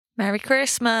Merry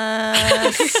Christmas.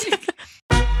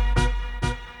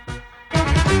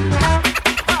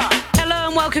 Hello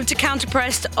and welcome to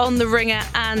Counterpressed on The Ringer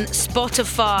and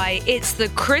Spotify. It's the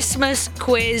Christmas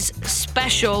quiz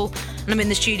special, and I'm in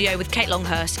the studio with Kate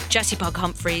Longhurst, Jessie Parker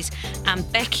Humphries,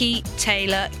 and Becky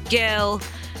Taylor Gill.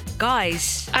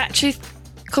 Guys, Actually,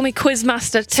 call me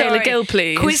Quizmaster Taylor Gill,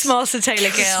 please. Quizmaster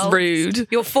Taylor Gill. Rude.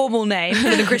 Your formal name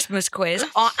for the Christmas quiz,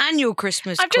 our annual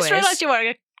Christmas quiz. I've just realised you're wearing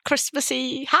a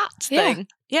Christmassy hat thing.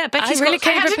 Yeah, Becky's I really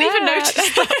got... came I didn't even notice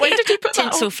that. When did you put that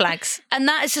Tinsel on? flags. And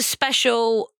that is a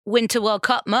special Winter World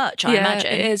Cup merch, I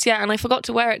imagine. It is, yeah. And I forgot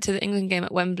to wear it to the England game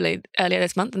at Wembley earlier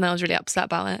this month, and I was really upset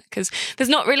about it because there's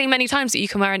not really many times that you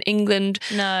can wear an England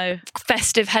No,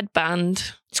 festive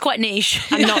headband it's quite niche.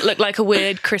 and not look like a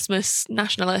weird Christmas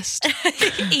nationalist.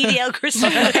 EDL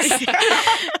Christmas.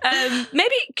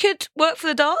 Maybe it could work for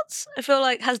the darts. I feel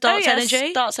like it has darts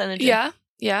energy. Darts energy. Yeah.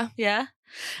 Yeah.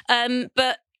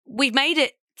 But we've made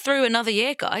it through another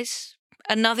year, guys.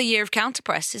 Another year of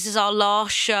Counterpress. This is our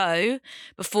last show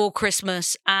before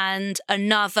Christmas and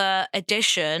another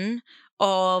edition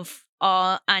of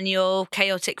our annual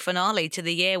chaotic finale to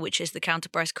the year, which is the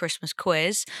Counterpress Christmas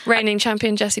quiz. Reigning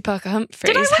champion Jessie Parker Humphries.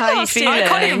 Did I win How are you last year? feeling? I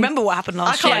can't even remember what happened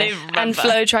last year. even remember. And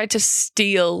Flo tried to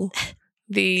steal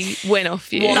the win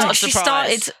off you. What No, a she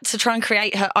surprise. started to try and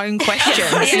create her own questions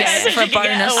Yes. for a You get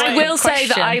bonus. away. I will say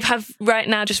that question. I have right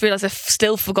now just realised I've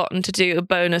still forgotten to do a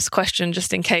bonus question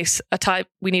just in case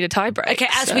we need a tie break. Okay,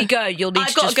 as so. we go, you'll need I've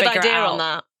to got just a good figure idea it out. on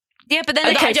that. Yeah, but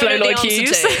then Okay, I don't know Flo the Lloyd answer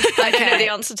Hughes. to. I don't know Okay. the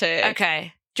answer to.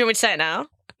 Okay. Do you want me to say it now?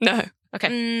 No.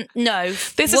 Okay. No.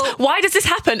 This is why does this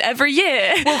happen every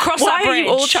year? We'll cross why that are you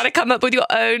all bridge. trying to come up with your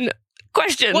own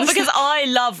questions? Well, because I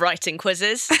love writing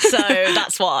quizzes, so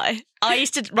that's why. I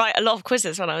used to write a lot of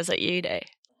quizzes when I was at uni.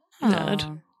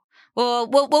 Nerd. Well,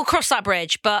 we'll cross that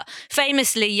bridge, but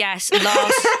famously, yes,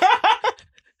 last.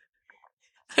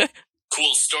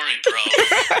 Cool story, bro.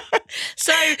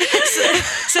 so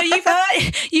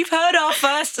you've heard our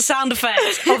first sound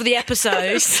effect of the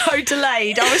episode. so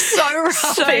delayed. I was so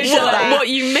rubbish. what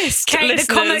you missed, Kate,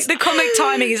 listeners, the comic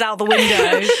timing is out the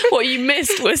window. what you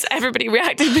missed was everybody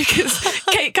reacting because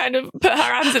Kate kind of put her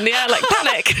hands in the air like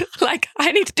panic. Like,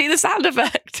 I need to do the sound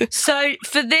effect. So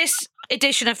for this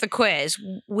edition of the quiz,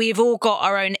 we've all got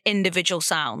our own individual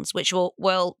sounds, which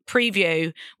we'll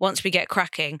preview once we get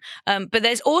cracking. But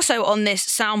there's also on this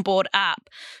soundboard app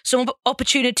some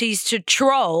opportunities to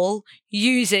troll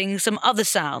using some other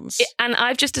sounds. And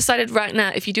I've just decided right now,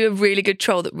 if you do a really good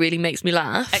troll that really makes me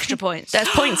laugh, Extra points. there's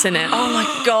points in it. Oh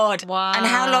my God. Wow. And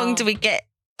how long do we get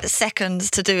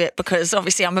seconds to do it? Because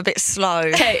obviously I'm a bit slow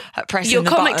Okay, at pressing your the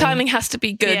comic button. timing has to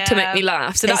be good to make me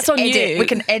laugh. So that's on edit. you. We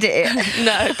can edit it.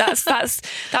 No, that's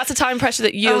a time pressure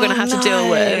that you're going to have to deal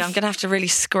with. I'm going to have to really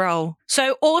scroll.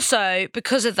 So also,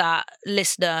 because of that,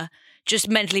 listener, just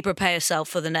mentally prepare yourself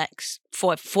for the next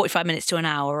 45 minutes to an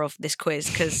hour of this quiz,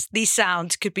 because these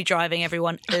sounds could be driving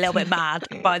everyone a little bit mad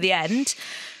by the end.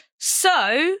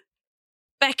 So,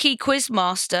 Becky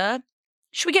Quizmaster,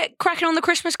 should we get cracking on the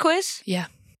Christmas quiz? Yeah.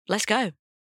 Let's go.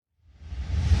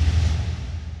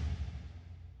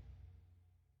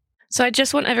 So I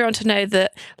just want everyone to know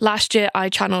that last year I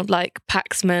channeled like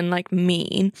Paxman, like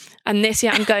mean. And this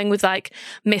year I'm going with like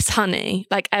Miss Honey.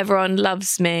 Like everyone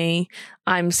loves me.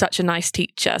 I'm such a nice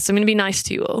teacher. So I'm going to be nice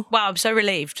to you all. Wow, I'm so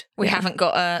relieved. We haven't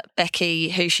got a Becky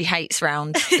who she hates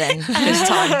round then this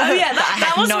time. Oh yeah,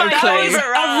 that was no my clue. clue.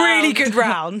 A really good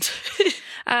round.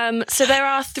 So there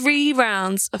are 3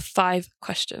 rounds of 5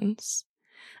 questions.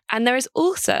 And there is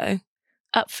also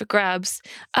up for grabs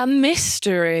a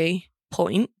mystery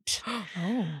point.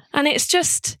 And it's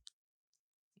just,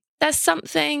 there's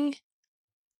something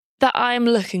that I'm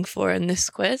looking for in this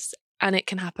quiz, and it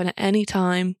can happen at any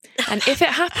time. And if it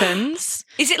happens,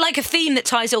 Is it like a theme that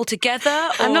ties it all together?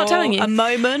 I'm not or telling you. A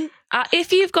moment?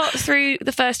 if you've got through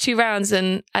the first 2 rounds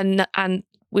and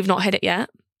we've not hit it yet,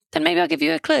 then maybe I'll give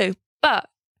you a clue. But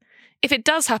if it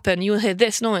does happen, you will hear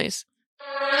this noise.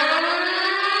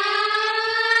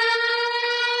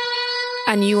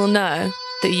 And you will know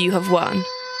that you have won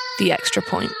the extra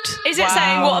point. Is it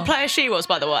saying what a player she was,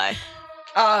 by the way?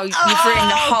 Oh, you've written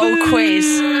the whole quiz.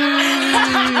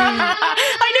 I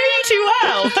know you too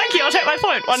well. Thank you. I'll take my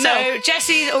point. 1-0. So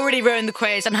Jessie's already ruined the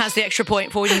quiz and has the extra point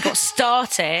before we even got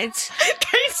started.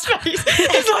 Kate's face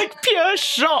is like pure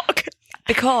shock.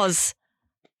 Because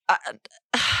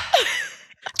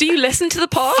Do you listen to the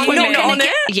pod when not you're gonna on get-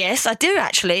 it? Yes, I do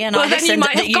actually. And Well, I then you listened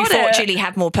might that have you got it. fortunately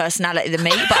have more personality than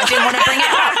me, but I didn't want to bring it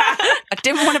up. I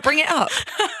didn't want to bring it up.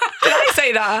 Did I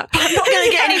say that? I'm not going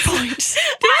to get any points.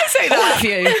 Did I say All that? of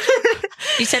you.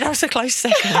 You said I was a close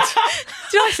second.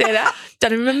 Did I say that?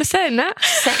 Don't remember saying that.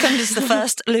 Second is the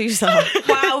first loser.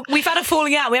 Wow, we've had a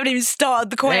falling out. We haven't even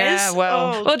started the quiz. Yeah,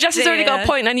 well. Oh, Well, Jesse's already got a dear.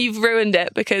 point and you've ruined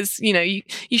it because, you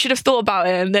should have thought about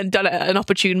it and then done it at an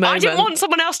opportune I moment. didn't want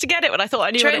someone else to get it when I thought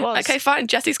I knew what it was. Okay, fine.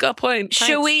 Jesse's got a point.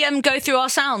 Shall we go through our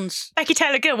sounds? Becky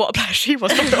Taylor Gill, what a player she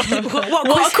was. What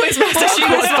What a quizmaster she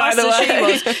was, by the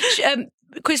way. She was.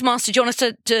 Quizmaster, do you want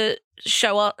us to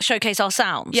showcase our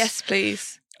sounds? Yes,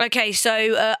 please. Okay,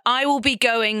 so I will be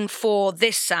going for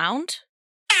this sound.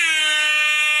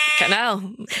 Okay, now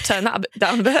turn that a bit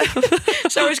down a bit.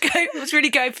 So let's really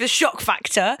go for the shock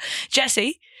factor.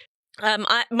 Jesse,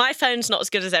 My phone's not as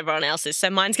good as everyone else's, so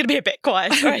mine's going to be a bit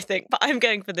quieter, I think. But I'm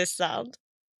going for this sound.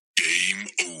 Game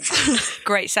over.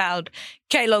 great sound.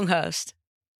 Kate Longhurst.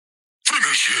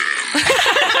 Finish him.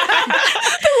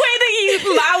 The way that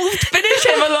you mouthed finish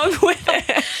him along with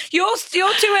it. Your two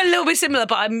are a little bit similar,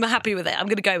 but I'm happy with it. I'm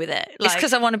going to go with it. It's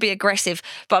because I want to be aggressive,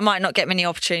 but I might not get many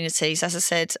opportunities. As I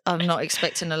said, I'm not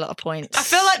expecting a lot of points. I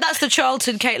feel like that's the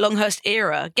Charlton Kate Longhurst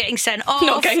era, getting sent off,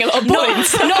 Not getting a lot of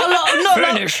points.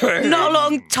 not a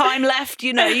long time left.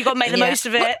 You got to make the Yeah. most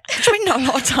of it. What do you mean not a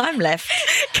lot of time left?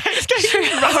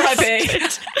 R.I.P.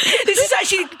 This is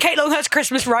actually Kate Longhurst's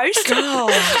Christmas roast. Oh,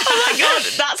 Oh my God,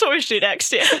 that's what we should do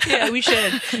next year. Yeah, we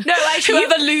should. No, actually,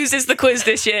 Whoever loses the quiz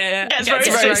this year Gets gets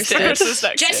roasted.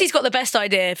 roasted. Jesse's got the best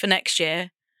idea for next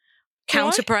year.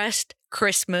 Counterpressed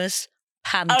Christmas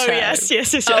panto. Oh, yes.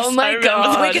 Oh my I remember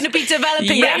God. that. We're going to be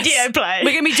developing Yes. Radio play.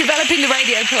 We're going to be developing the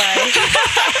radio play.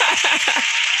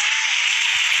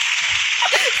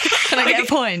 can I get a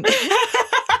point?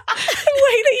 The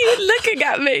way that you were looking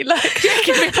at me, like,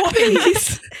 give me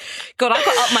points. God, I've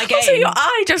got to up my game. Also, your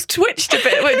eye just twitched a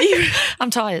bit when you... I'm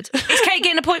tired. Is Kate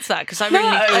getting a point for that? Because I really need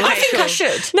No. I think I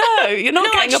should. No, you're not No,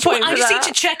 I getting just, a point I for just that. need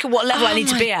to check at what level I need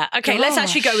to be at. Okay, let's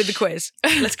actually go with the quiz.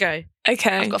 Let's go.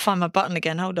 Okay. I've got to find my button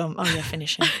again. Hold on. Oh, yeah,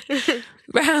 finishing.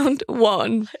 Round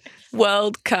 1,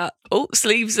 World Cup. Oh,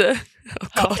 sleeves are...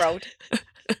 Oh, God. Rolled.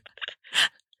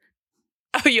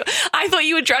 Oh, I thought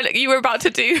you were about to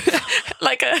do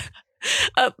like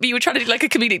you were trying to do like a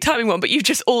comedic timing one, but you're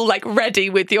just all like ready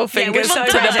with your fingers we're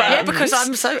to so the ready. buttons. Yeah, because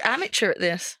I'm so amateur at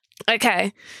this.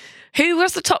 Okay. Who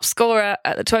was the top scorer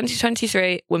at the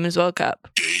 2023 Women's World Cup?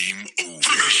 Game over.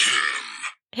 Finish him.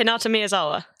 Hinata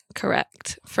Miyazawa.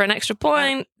 Correct. For an extra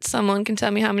point, someone can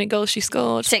tell me how many goals she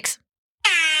scored. 6.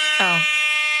 Oh.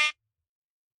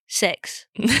 6.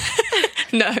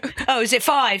 No. Oh, is it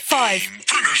 5? 5.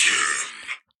 Finish him.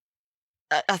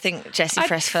 I think Jessie I-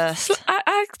 pressed first.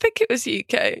 I think it was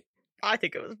UK. I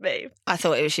think it was me. I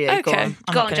thought it was you. Go Okay. on.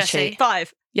 I'm Go not on, gonna Jessie. cheat.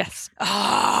 5. Yes.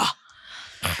 Ah.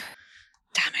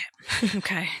 Damn it.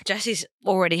 Okay. Jesse's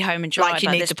already home and dry Like you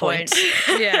by need this the point. points.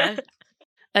 Yeah.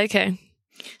 Okay.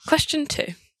 Question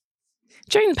 2.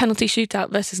 During the penalty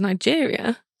shootout versus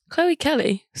Nigeria, Chloe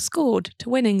Kelly scored to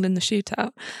win England the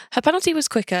shootout. Her penalty was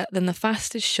quicker than the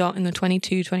fastest shot in the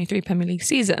 22-23 Premier League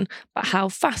season, but how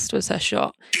fast was her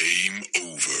shot? Game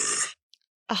over.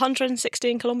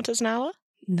 116 kilometres an hour.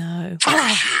 No.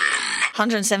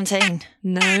 117.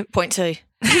 No. 0.2.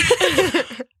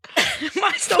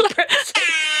 Mine's not pressed.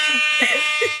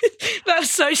 That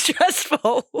was so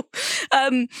stressful.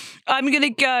 I'm going to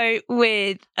go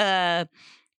with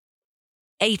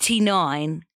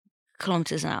 89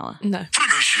 kilometres an hour. No.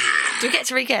 Finish him. Do we get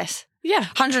to re-guess? Yeah.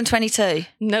 122.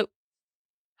 Nope.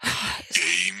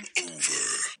 Game over.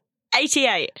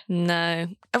 88. No.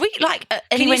 Are we like Can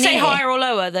anywhere you say near? higher or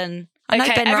lower than... I know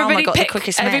Ben Rama got pick, the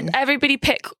quickest men. Everybody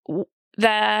pick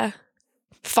their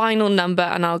final number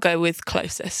and I'll go with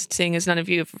closest, seeing as none of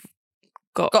you have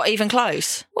Got even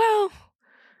close. Well,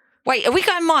 Wait, are we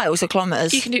going miles or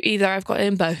kilometres? you can do either. I've got it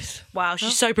in both. Wow,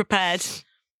 she's so prepared.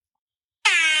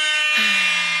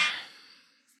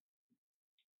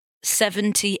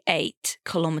 78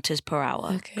 kilometres per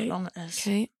hour. Okay. Kilometres.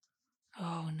 Okay.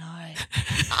 Oh, no.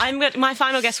 My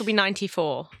final guess will be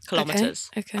 94 kilometres.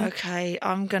 Okay. Okay,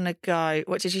 I'm going to go...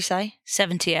 What did you say?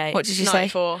 78. What did you say?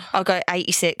 94. I'll go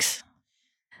 86.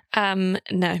 No.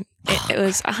 It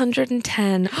was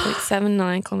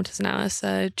 110.79 kilometres an hour.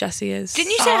 So Jessie is Didn't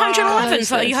you say 111? close.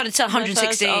 So you had it to My first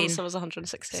 116. answer was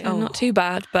 116. So not too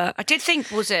bad, but I did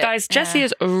think, was it? guys, Jessie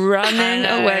is running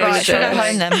know. away. Right, with should we go this.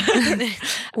 home then?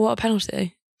 What a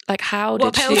penalty! Like, how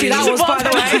What did penalty she? that was, by the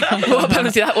way. What a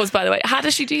penalty that was, by the way. How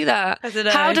does she do that? I don't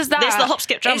know. How does that? It's the hop,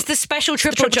 skip, jump. It's the special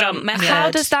triple jump method.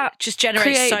 How does that just generate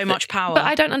create so much power? But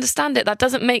I don't understand it. That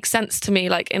doesn't make sense to me.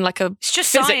 Like in like a It's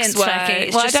just physics science, way. Becky.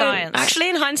 It's Well, just I don't- science. Actually,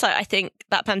 in hindsight, I think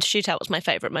that penalty shootout was my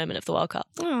favourite moment of the World Cup.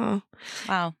 Oh,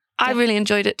 Wow. I really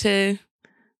enjoyed it too.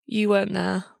 You weren't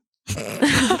there.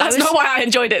 That's not why I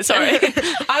enjoyed it. Sorry.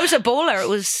 I was a baller.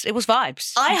 It was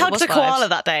vibes. I It hugged was a koala vibes.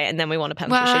 that day, and then we won a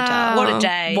pencil Wow. shootout. What a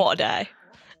day. What a day.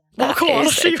 What a That koala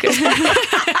is so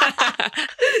shootout.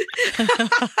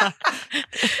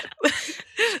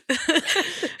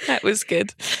 That was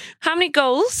good. How many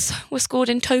goals were scored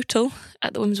in total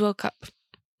at the Women's World Cup?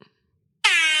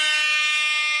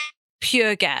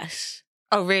 Pure guess.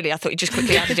 Oh, really? I thought you just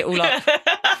quickly added it all up.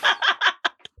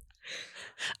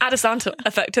 Add a sound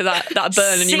effect to that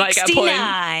burn and you might get a point.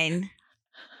 69.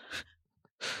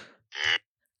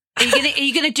 Are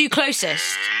you gonna do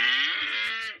closest?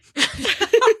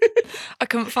 I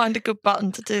couldn't find a good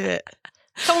button to do it.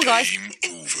 Come on, guys.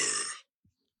 Game over.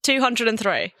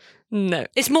 203. No.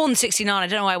 It's more than 69. I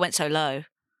don't know why I went so low.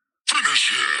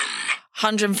 Finish him.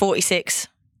 146.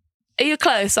 Are you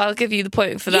close? I'll give you the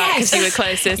point for that because Yes! you were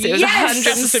closest. It was Yes!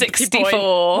 That's a sympathy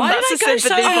 164. Why That's did I a go so?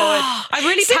 sympathy point. I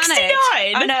really panicked.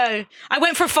 69? I know. I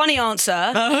went for a funny answer.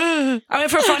 I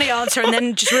went for a funny answer and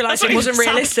then just realised it wasn't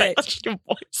realistic.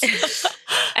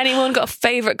 Anyone got a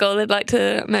favourite goal they'd like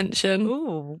to mention?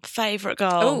 Ooh, favourite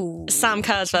goal. Ooh. Sam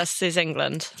Kerr's versus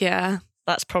England. Yeah.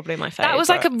 That's probably my favourite. That was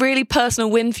like a really personal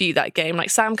win for you, that game.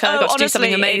 Like Sam Kerr got to do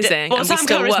something amazing. Well, and we Sam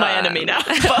still Kerr is my won. enemy now.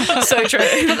 So true.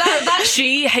 But that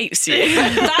she hates you.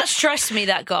 That stressed me,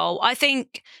 that goal. I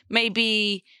think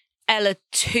maybe Ella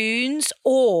Toons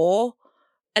or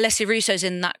Alessia Russo's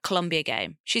in that Colombia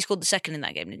game. She scored the second in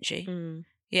that game, didn't she?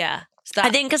 Yeah. So that, I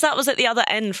think because that was at the other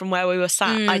end from where we were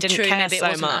sat, I didn't true, care maybe it so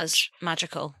wasn't much. as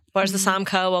magical. Whereas the Sam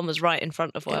Kerr one was right in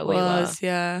front of where we were.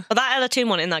 Yeah. But that Ella Toon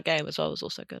one in that game as well was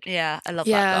also good. Yeah, I love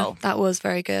that Yeah, goal. that was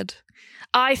very good.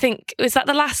 I think, was that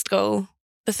the last goal?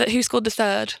 Who scored the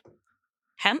third?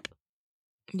 Hemp?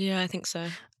 Yeah, I think so.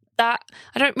 That,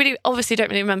 obviously don't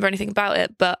really remember anything about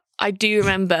it, but I do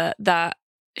remember that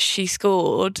she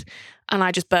scored and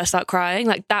I just burst out crying.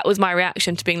 Like, that was my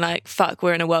reaction to being like, fuck,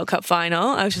 we're in a World Cup final.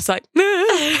 I was just like,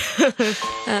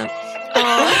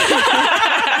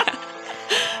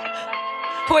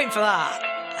 Point for that.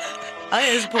 I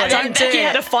think it's a point. Don't do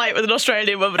it. A fight with an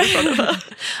Australian woman in front of her.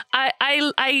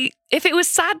 I if it was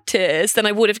sad tears, then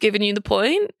I would have given you the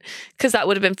point because that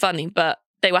would have been funny. But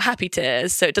they were happy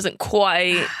tears, so it doesn't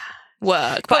quite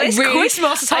work. But it's I really,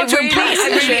 Quizmaster, it's I hard to really, impress, I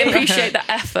isn't really it? appreciate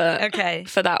the effort Okay.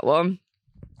 for that one.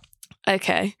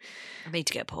 Okay, I need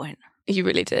to get a point. you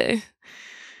really do.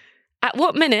 At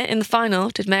what minute in the final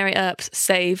did Mary Earps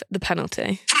save the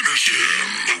penalty? Finish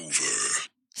him. Over.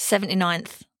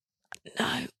 79th.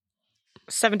 No.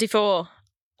 74.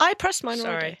 I pressed mine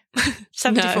already.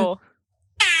 74.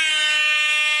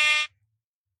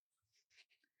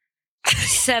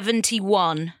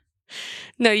 71.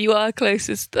 No, you are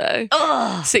closest though.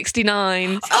 Ugh. 69.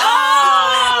 You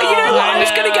know what? I was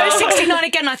going to go know. 69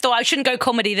 again. I thought I shouldn't go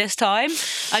comedy this time.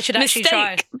 I should actually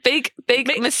try. Big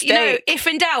mistake. You know, if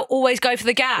in doubt, always go for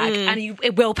the gag, and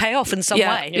it will pay off in some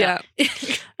way. Yeah.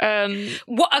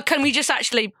 What can we just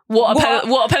actually? What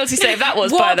a penalty save that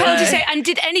was, by What the penalty way. say? And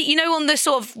did any? You know, on the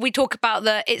sort of we talk about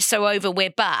the "it's so over, we're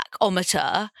back"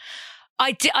 ometer.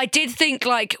 I did think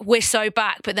like we're so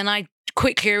back, but then I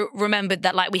quickly remembered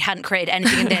that like we hadn't created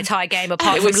anything in the entire game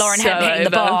apart It from was Lauren so Hemp hitting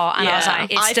the over. bar, and I was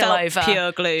like, it's I still felt over.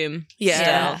 pure gloom.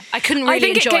 Yeah. I couldn't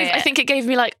really enjoy it. I think it gave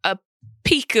me like a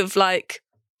peak of like,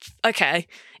 okay,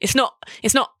 it's not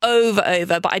over,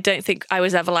 but I don't think I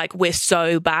was ever like, we're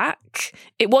so back.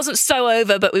 It wasn't so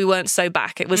over, but we weren't so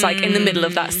back. It was like in the middle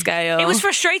of that scale. It was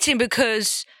frustrating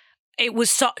because it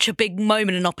was such a big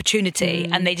moment and opportunity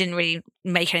and they didn't really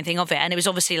make anything of it. And it was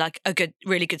obviously like a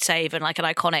really good save and like an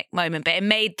iconic moment, but it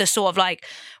made the sort of like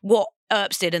what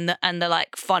Earps did and the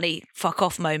like funny fuck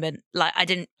off moment. Like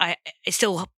it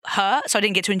still hurt. So I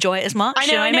didn't get to enjoy it as much. I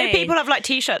know, You know, I what know mean? people have like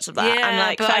t-shirts of that Yeah, and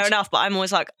like but fair enough, but I'm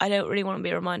always like, I don't really want to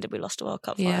be reminded we lost a World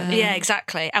Cup final. Yeah. Yeah,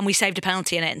 exactly. And we saved a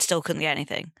penalty in it and still couldn't get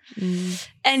anything. Mm.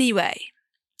 Anyway,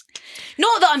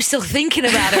 not that I'm still thinking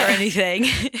about it or anything.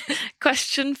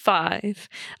 Question 5.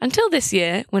 Until this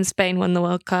year, when Spain won the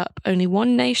World Cup, only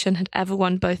one nation had ever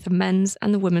won both the men's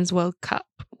and the women's World Cup.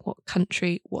 What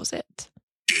country was it?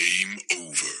 Game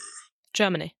over.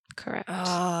 Germany. Correct.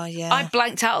 Oh, yeah. I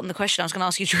blanked out on the question. I was going to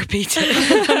ask you to repeat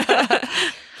it.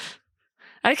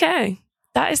 Okay.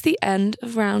 That is the end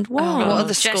of round 1. what are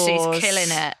the Jessie's scores? killing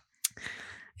it.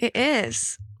 It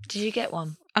is. Did you get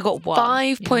one? I got 1.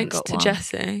 5 You points got to one.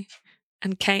 Jessie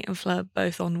and Kate and Fleur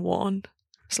both on 1.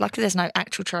 It's lucky there's no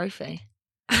actual trophy.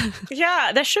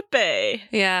 Yeah, there should be.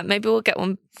 Yeah, maybe we'll get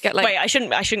one. Get like Wait, I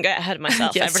shouldn't get ahead of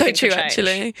myself. yeah, so Everything true. could change.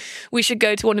 Actually, we should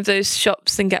go to one of those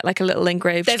shops and get like a little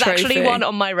engraved There's trophy. actually one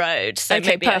on my road, so Okay,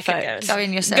 maybe perfect. I can Go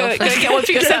in yourself. Go get one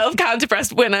for yourself.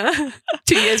 Counterpress winner,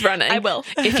 2 years running. I will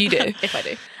if you do. if I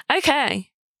do. Okay.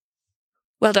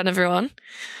 Well done, everyone.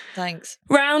 Thanks.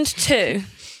 Round 2.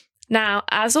 Now,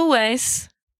 as always,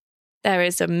 there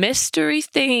is a mystery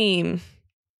theme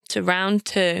to round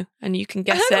 2, and you can I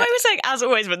guess don't know why it. we're saying as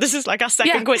always, but this is like our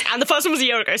second Yeah. quiz, and the first one was a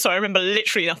year ago, so I remember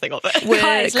literally nothing of it.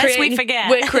 Guys, lest we forget.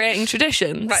 We're creating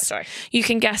traditions. Right, sorry. You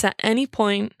can guess at any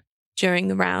point during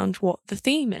the round what the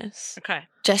theme is. Okay.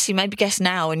 Jesse, maybe guess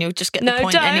now and you'll just get No, the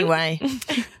point don't. anyway.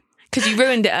 Because you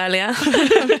ruined it earlier.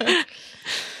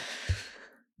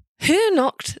 Who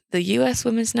knocked the US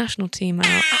women's national team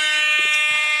out?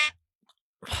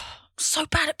 So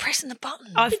bad at pressing the button.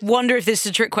 I wonder if this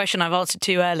is a trick question I've answered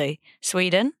too early.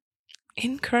 Sweden?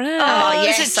 Incorrect. Oh,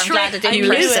 it's yes, a I'm glad I trick. didn't you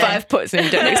press lose it. 5 points and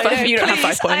you don't lose 5. You don't have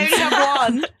 5 Please, I points. only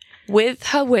have one. With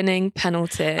her winning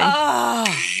penalty. Oh,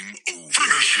 Game over.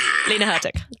 Finish him. Lena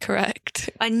Hurtig. Correct.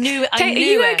 I knew it. I Kate, are knew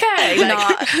you it. okay?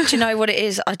 No, do you know what it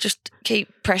is? I just keep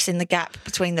pressing the gap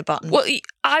between the buttons. Well,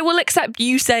 I will accept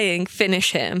you saying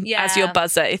finish him Yeah. as your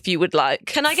buzzer if you would like.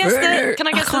 Can I guess the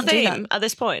can't do theme at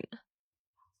this point?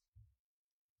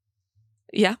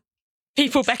 Yeah.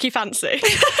 People Becky fancy.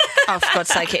 Oh, for God's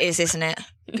sake, it is, isn't it?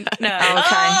 No. Oh,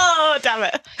 okay. Oh, damn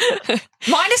it.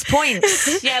 Minus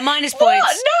points. Yeah, minus What?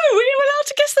 points. No, we were allowed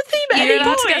to guess the theme at You're any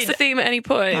allowed point. to guess the theme at any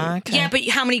point. Okay. Yeah, but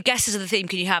how many guesses of the theme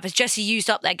can you have? Has Jesse used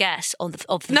up their guess of the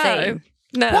No. theme?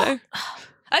 No.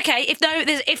 Okay, if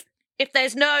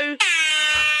there's no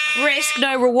risk,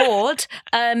 no reward,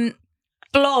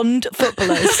 blonde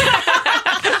footballers.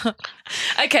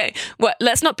 Okay, well,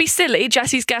 let's not be silly.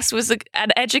 Jesse's guess was an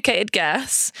educated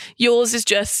guess. Yours is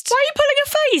just... Why are you pulling a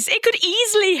face? It could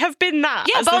easily have been that.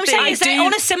 Yeah, as but the I'm saying theme. is they're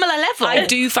on a similar level. I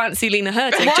do fancy Lena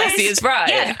Hurtig. Why Jesse is right.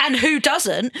 Yeah, and who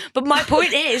doesn't? But my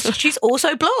point is, she's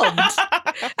also blonde,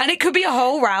 and it could be a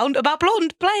whole round about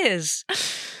blonde players.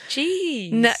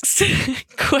 Jeez. Next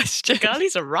question.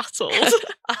 Girlies are rattled.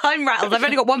 I'm rattled. I've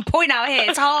only got 1 point out here.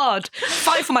 It's hard.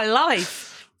 Fight for my life.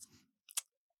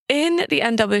 In the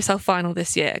NWSL final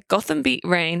this year, Gotham beat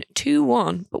Reign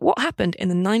 2-1. But what happened in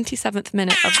the 97th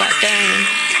minute of that game?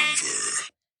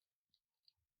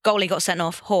 Goalie got sent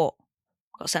off. Hort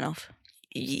got sent off.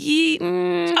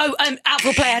 Mm, Oh,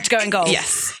 outfield player had to go in goal.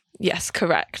 yes. Yes,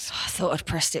 correct. I thought I'd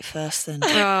pressed it first then.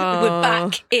 Oh. We're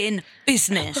back in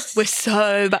business. We're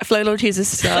so back. Flo Lord Hughes is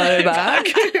so back.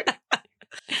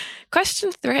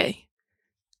 Question 3.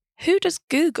 Who does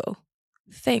Google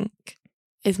think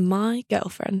is my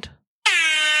girlfriend?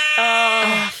 Oh,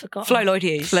 I forgot. Flo Lloyd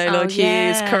Hughes. Flo Lord Hughes,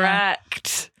 yeah.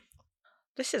 correct.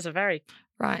 This is a very...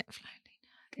 Right.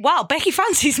 Wow, Becky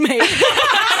fancies me. What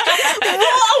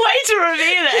a way to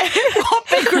reveal it. What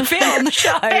big reveal on the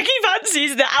show. Becky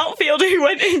fancies the outfielder who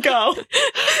went in goal.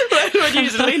 When you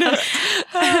Lena.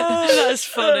 Oh, that's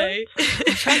funny.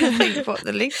 I'm trying to think what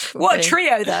the link would What a be.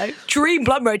 trio, though. Dream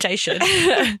blood rotation.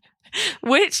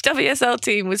 Which WSL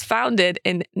team was founded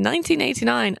in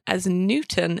 1989 as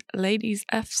Newton Ladies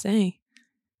FC?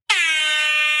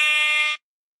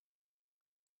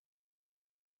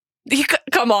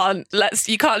 Come on,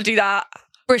 you can't do that.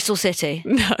 Bristol City.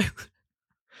 No.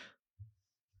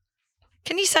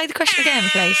 Can you say the question again,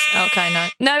 please? Okay, no.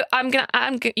 No,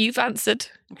 you've answered.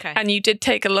 Okay. And you did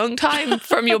take a long time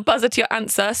from your buzzer to your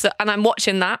answer, and I'm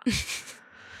watching that.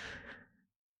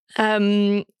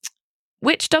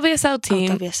 Which WSL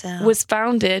team WSL. was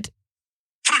founded...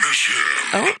 Finish him.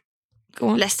 Oh, go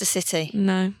on. Leicester City.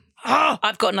 No.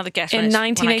 I've got another guess. In when I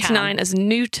 1989 can. as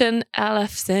Newton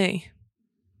LFC.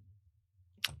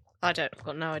 I don't. I've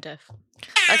got no idea.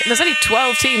 Okay, there's only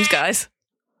 12 teams, guys.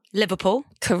 Liverpool.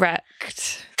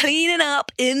 Correct. Cleaning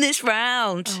up in this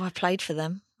round. Oh, I played for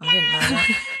them. I didn't know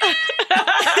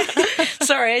that.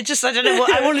 Sorry, I don't know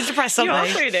what I wanted to press You are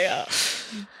something. cleaning up.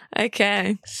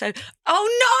 Okay. So, Oh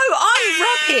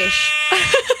no, I'm rubbish.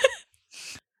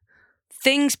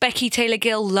 things Becky Taylor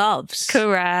Gill loves.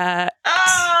 Correct.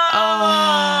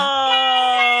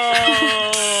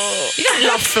 Oh. You don't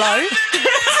love Flo.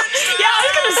 Yeah, I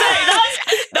was going to say,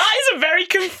 that is a very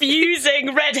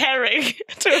confusing red herring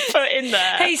to have put in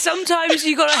there. Hey, sometimes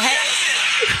you gotta.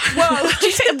 Well, did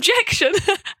you say objection?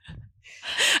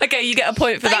 Okay, you get a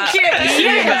point for that. you.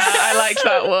 Humour. Yes. I liked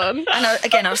that one. I know,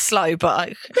 again, I was slow, but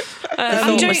the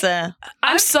thought doing- was there.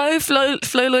 I'm so Flo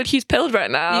Lloyd Hughes pilled right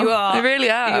now. You are. I really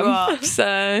am. You are.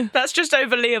 So That's just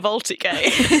over Leah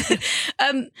Voltigate.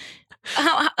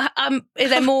 Is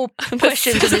there more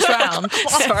questions in this round?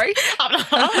 Sorry.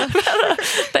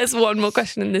 there's one more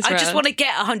question in this I round. just want to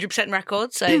get 100%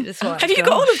 record, so that's why. Have you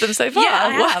got all of them so far? Yeah, I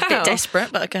have. A bit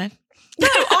desperate, but okay. No,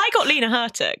 I got Lena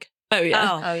Hurtig. Oh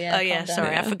yeah. Oh yeah, yeah. calm down. Sorry,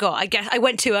 I Yeah. forgot. I guess I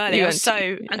went too early. You I was went so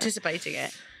too- yeah. anticipating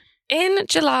it. In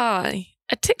July,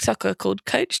 a TikToker called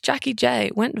Coach Jackie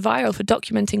J went viral for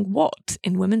documenting what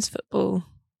in women's football?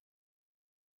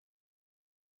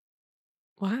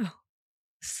 Wow.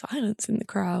 Silence in the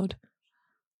crowd.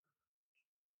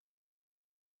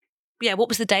 Yeah, what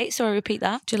was the date? Sorry, repeat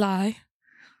that. July.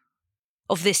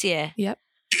 Of this year. Yep.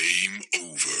 Game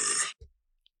over.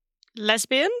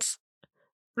 Lesbians?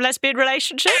 Lesbian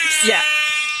relationships? Yeah.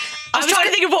 I was trying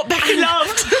to think of what Becky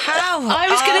loved. How? I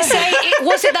was going to say,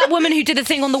 was it that woman who did the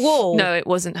thing on the wall? No, it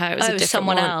wasn't her. It was Oh, a it was different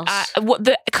someone one. else. What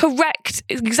the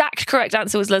exact correct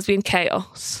answer was lesbian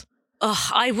chaos.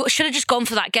 Ugh, should have just gone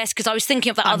for that guess because I was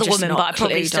thinking of that I'm other just woman, not but I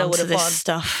probably clued still onto would have this won.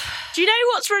 stuff. Do you know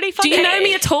what's really Do funny? you know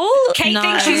me at all? Kate, No.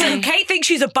 Kate thinks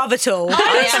she's above it all. I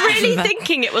was I really am.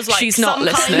 thinking it was like She's not, some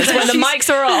kind listeners. of- When the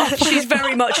mics are off. She's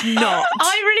very much not.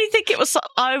 I really think it was.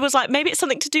 I was like, maybe it's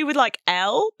something to do with like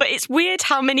L, but it's weird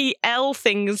how many L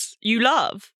things you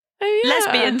love. Oh, yeah.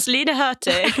 Lesbians, Lena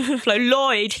Hurtig, Flo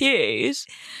Lloyd Hughes,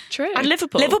 True. and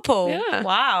Liverpool. Liverpool. Yeah.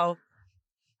 Wow.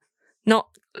 Not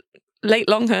late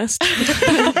Longhurst.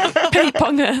 Pete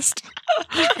Ponghurst.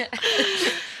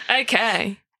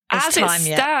 Okay. There's As time it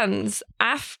yet. stands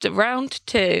after round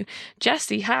 2,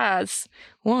 Jessie has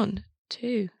 1,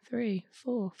 2, 3,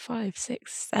 4, 5,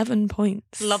 6, 7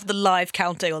 points. Love the live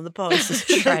counting on the post.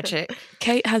 Tragic.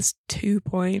 Kate has 2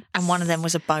 points. And one of them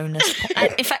was a bonus.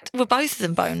 And in fact, were both of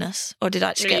them bonus? Or did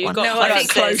I actually No, get you one? got I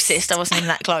think bonuses. closest. I wasn't even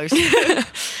that close.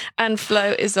 And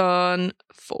Flo is on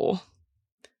 4.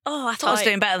 Oh, I thought I was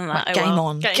doing better than that. Oh, Game well.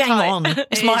 on. Getting Game tight. on.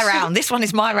 It's my round. This one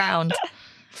is my round.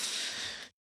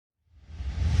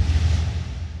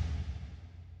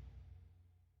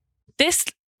 This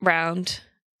round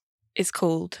is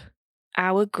called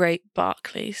Our Great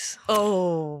Barclays.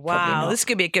 Oh, Probably wow. not. This is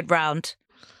going to be a good round.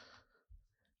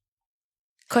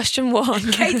 Question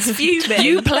 1. Kate's fuming.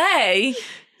 You play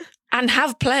and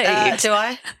have played Do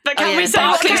I? But can Oh, yeah, we say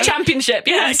what Barclays Kate, Championship.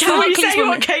 Yes, can we Barclays say women.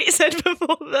 what Kate said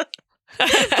before the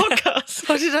podcast?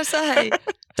 What did I say?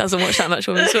 Doesn't watch that much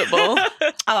women's football.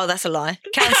 Oh, that's a lie.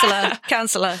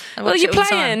 Counsellor. I Well, watch you're it all the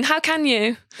time. playing. How can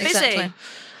you? Exactly.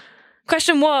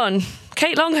 Question 1.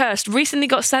 Kate Longhurst recently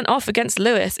got sent off against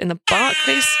Lewis in the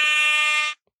Barclays.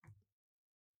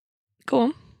 Go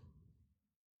on.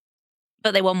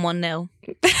 But they won 1-0.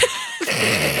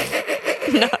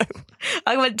 No.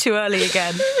 I went too early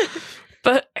again.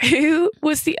 But who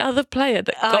was the other player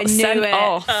that I got knew sent it.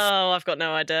 off? Oh, I've got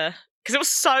no idea because it was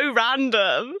so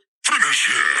random. Finish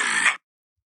him.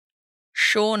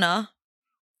 Shauna.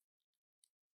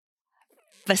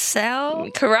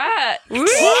 Vassell. Correct.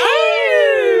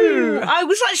 I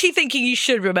was actually thinking you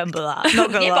should remember that.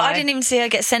 Not gonna Yeah, lie. but I didn't even see her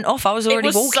get sent off. I was already it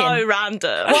was walking. so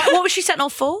random. What was she sent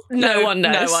off for? No one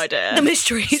knows. No idea. The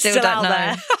mystery is Still still don't out know.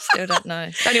 there. Still don't know.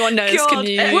 If anyone knows, God. can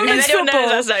you? Women's If anyone knows, football.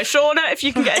 let us know. Shauna, if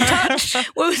you can get in touch.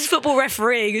 Women's football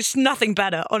refereeing is nothing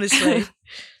better, honestly.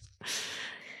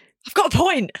 I've got a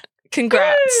point.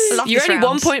 Congrats. Love You're this only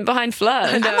 1 round. point behind Flo.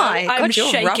 Am I? I'm God, you're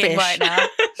shaking rubbish. right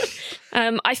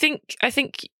now. I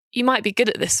think you might be good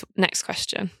at this next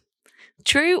question.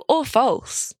 True or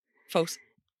false? False.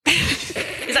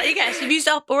 Is that your guess? You've used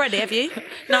it up already, have you?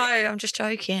 No, I'm just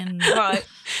joking. Right.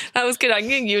 That was good. I'm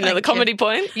giving you another Thank you. comedy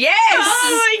point. Yes.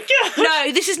 Oh my god!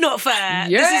 No, this is not fair.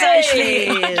 Yay! This is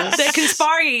actually they're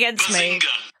conspiring against me.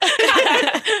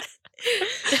 Bazinga.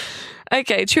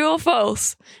 Okay, true or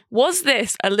false? Was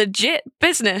this a legit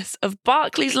business of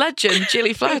Barclays legend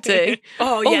Gilly Flatty?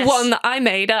 Oh, or yes. one that I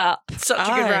made up? Such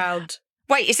a Oh. good round.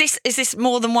 Wait, is this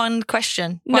more than one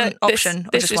question? One option?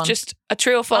 or This just is one? just a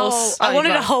true or false. I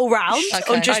wanted a right. whole round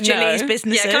Okay. on just I know. Gilly's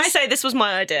businesses. Yeah, can I say this was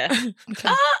my idea?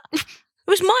 It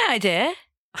was my idea.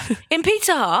 In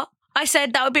Pizza Hut, I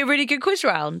said that would be a really good quiz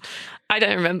round. I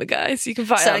don't remember, guys. You can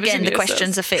find So out. again, the yourselves.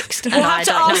 questions are fixed, and We'll I have,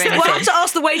 to don't know ask, anything. we'll have to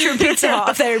ask the waiter in Pizza Hut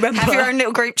if they remember. Have your own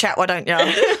little group chat, why don't you?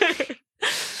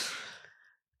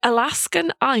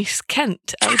 Alaskan Ice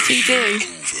Kent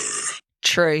Ltd.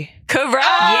 True. Correct.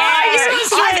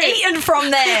 Yes, I've eaten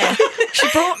from there. She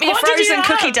brought me a What did you frozen have?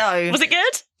 cookie dough. Was it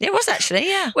good? It was actually,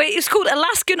 yeah. Wait, it's called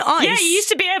Alaskan Ice. Yeah, you used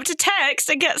to be able to text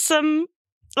and get some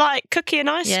like cookie and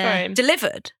ice Yeah. cream.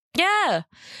 delivered. Yeah.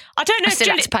 I don't know I if still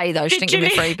Julie, had to pay though. She did didn't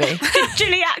give me a Julie- freebie. did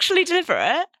Julie actually deliver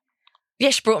it? Yeah,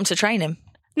 she brought him to train him.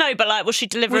 No, but like, was she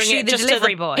delivering she it the just to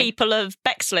delivery the boy? people of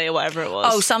Bexley or whatever it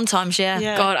was? Oh, sometimes, yeah.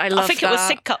 yeah. God, I love I think that. it was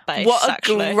Sidcup based. What a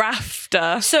actually.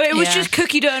 grafter. So it was Yeah. just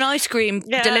cookie dough and ice cream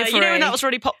Yeah, delivery. you know when that was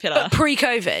really popular. but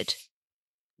pre-COVID.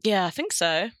 Yeah, I think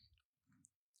so.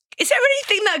 Is there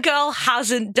anything that girl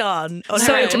hasn't done on her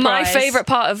So my enterprise? favourite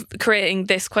part of creating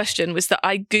this question was that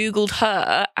I Googled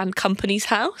her and company's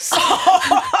house.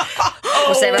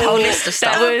 Was there a whole list of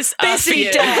stuff? That was a busy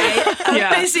few. day.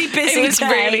 Yeah. Busy It was day.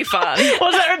 really fun.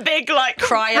 Was there a big like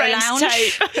Cryo Friends lounge?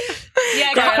 tape?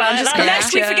 Yeah, Cairo Lounge is correct,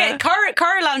 Lest we yeah. forget,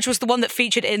 Cairo Lounge was the one that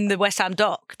featured in the West Ham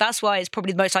doc. That's why it's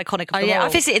probably the most iconic of Oh them yeah, all. I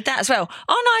visited that as well.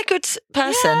 Aren't I a good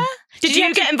person? Did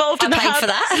you get involved in I the paid for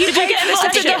that. Did you get I involved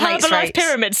in did the get mates Herbalife rates.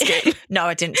 pyramid scheme? No,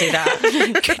 I didn't do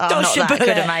that. I'm not that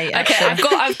good a mate. Okay,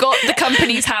 Actually. I've got the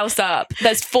company's house up.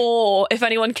 There's 4. If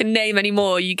anyone can name any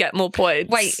more, you get more points.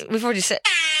 Wait, we've already said.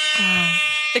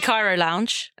 the Cairo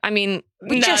Lounge. I mean,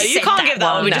 We No, just you said can't that give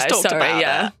that one. We no, just talked sorry, about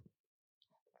yeah. it.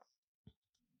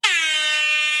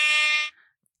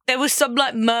 There was some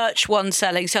like merch one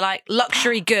selling, so like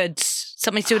luxury goods,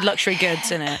 something to do with luxury goods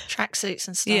in it. Tracksuits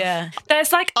and stuff. Yeah.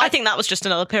 There's like I think that was just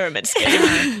another pyramid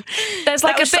scheme. there's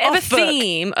like a was bit of a off-book.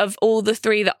 theme of all the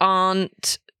 3 that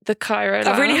aren't the Cairo Lounge.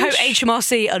 I really hope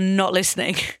HMRC are not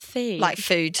listening. Like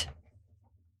food.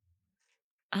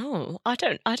 Oh, I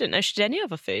don't know she did any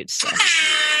other foods. So.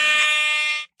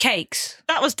 Cakes.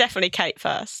 That was definitely Kate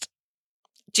first.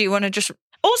 Do you want to just?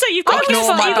 Also, you've got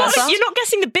Ignore my buzzer. you're not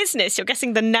guessing the business, you're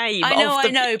guessing the name. I know, of the,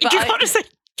 I know, but you I- can't just say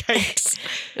cakes.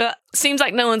 Seems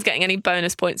like no one's getting any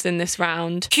bonus points in this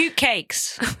round. Cute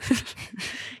cakes.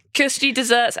 Kirsty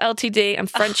Desserts Ltd and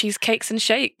Frenchie's Cakes and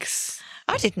Shakes.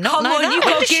 I did not Come know on, that. you When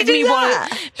gotta did she give do me one.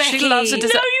 that? She loves a Becky,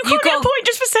 dessert. No, you can't get a got- point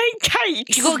just for saying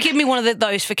cakes. You got to give me one of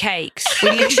those for cakes.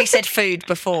 We literally said food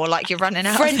before, like you're running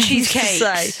out. Frenchie's of things to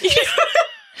cakes. say.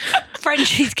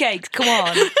 Frenchie's cakes. Come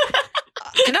on.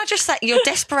 Can I just say your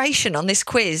desperation on this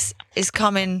quiz is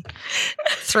coming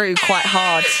through quite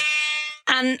hard.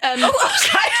 And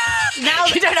Now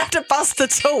you don't have to buzz to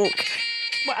talk.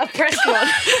 I've pressed one.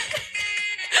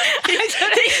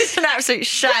 This is an absolute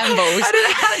shambles. I don't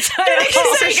know how to tell Can I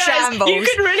just say, It's a guys, shambles. you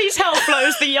can really tell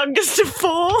Flo's the youngest of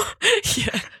 4.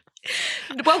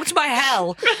 Welcome to my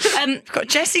hell. Got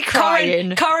Jessie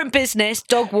crying. Current business,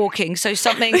 dog walking. So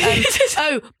something.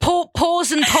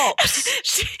 Paws and pops.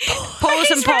 Paws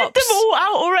and He's read pops. them all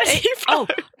out already. Flo. Oh,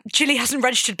 Gilly hasn't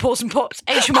registered Paws and Pops.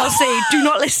 HMRC, do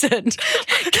not listen.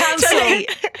 Cancel.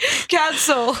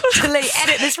 Cancel. Delete.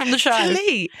 Edit this from the show.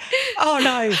 Delete. Oh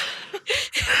no.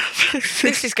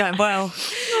 This is going well.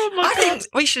 I think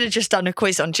we should have just done a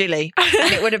quiz on Gilly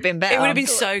and it would have been better. It would have been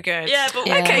so good. Yeah, but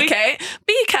Yeah. Okay, Kate,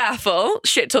 be careful.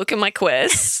 Shit talking my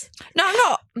quiz. No, I'm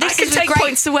not. This I can is a take great,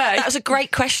 points away. That was a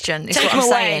great question. Is Take what them I'm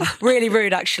away. saying. Really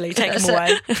rude, actually. Take them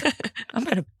away. I'm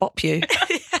going to bop you.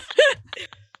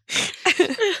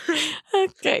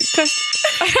 Okay, question.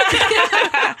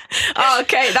 Oh,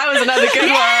 okay, that was another good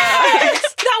one.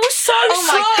 That was so Oh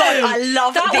slow. my God, I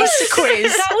love that this was,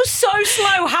 quiz. That was so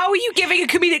slow. How are you giving a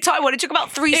comedic time when it took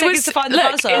about 3 seconds was- to find the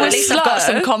look, buzzer? it At was least I've got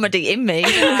slow. some comedy in me.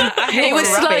 It was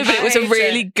slow, rubbish. but it was a I hate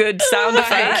really it. good sound Thank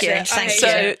effect. you. Thank So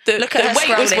you. the, Look at the her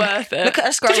wait was scrolling. worth it. Look at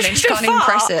her scrolling. She can't even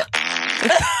press it.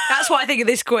 That's what I think of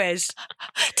this quiz.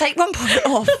 Take 1 point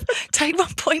off. Take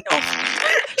 1 point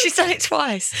off. She's done it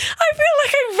twice. I feel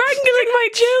like I'm wrangling my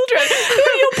children.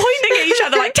 You're pointing at each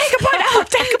other like, take a point off,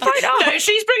 take a point off. No,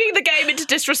 she's bringing the game into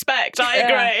disrespect. I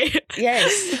agree.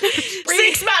 Yes.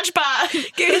 6 match back.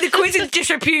 Giving the quiz in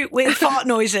disrepute with fart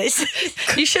noises.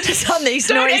 You should have done these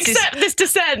Don't noises. accept this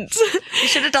dissent. You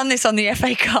should have done this on the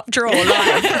FA Cup draw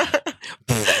live.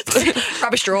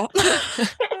 Rubbish draw.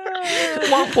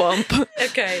 Womp womp.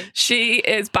 Okay. She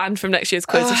is banned from next year's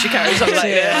quiz if she carries on like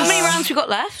this. How many rounds we got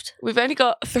left? We've only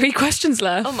got 3 questions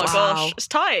left. Oh my gosh, it's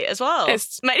tight as well.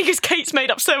 It's- mainly because Kate's made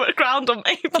up so much ground on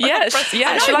me. Yes,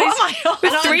 yeah. Shall what am I, I on?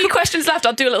 with 3 questions left,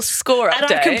 I'll do a little score And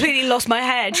update. I've completely lost my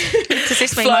head. Does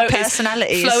this mean my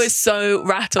personality Flo is so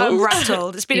rattled. I'm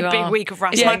rattled. It's been You a big are. week of Is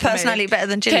rattling. my for me. personality better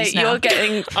than Gilly's Kate, now? you're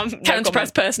getting No Counterpress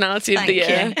comment. Personality of Thank the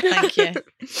Year. you. Thank you.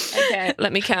 Okay,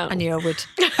 let me count. I knew I would.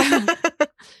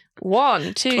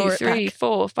 1, 2, Claw it 3, back.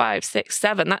 4, 5, 6,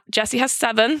 7. That Jessie has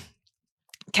 7.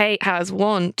 Kate has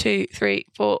 1, 2, 3,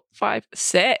 4, 5,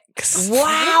 6. Wow.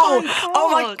 Oh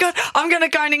my God. I'm going to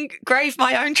go and engrave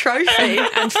my own trophy.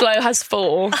 And Flo has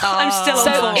 4. I'm still on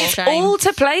So four. it's all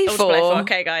to play All to for. play for.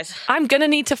 Okay, guys. I'm going to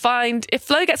need to find, if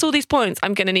Flo gets all these points,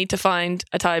 I'm going to need to find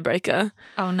a tiebreaker.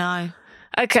 Oh no.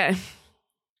 Okay.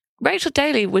 Rachel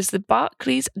Daly was the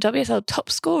Barclays WSL top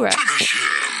scorer.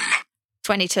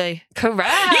 22.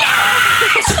 Correct.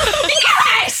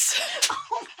 Yes!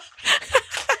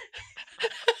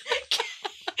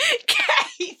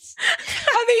 Kate!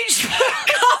 I mean,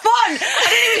 come on! I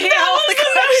didn't even hear That half was the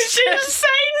the most question.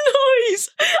 insane noise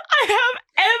I have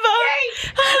ever.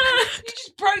 You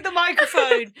just broke the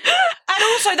microphone. And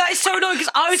also, that is so annoying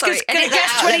because I was Sorry, going to edit that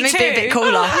guess out. 22. Let me be a bit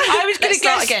cooler. I was going to Let's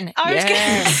start guess again. I was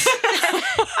Yes.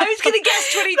 I was going to guess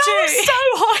 22. That was so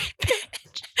high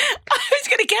pitched. I was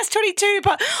going to guess 22,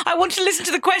 but I want to listen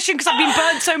to the question because I've been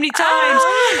burnt so many times.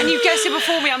 And you guessed it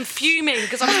before me. I'm fuming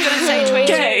because I was going to say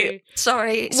 22. Okay.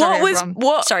 Sorry,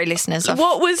 what- Sorry, listeners. I've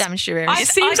what was- damaged your ears. It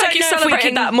seems I like you don't know if we celebrated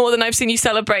can- that more than I've seen you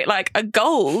celebrate like a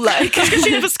goal. Like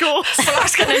She never scores. I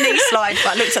was going to knee slide,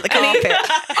 but I looked at the carpet.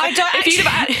 I don't if you'd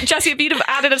have Jesse, if you'd have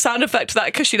added a sound effect to that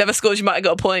because she never scores, you might have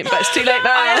got a point. But it's too late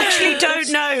now. I actually don't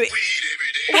know. Weed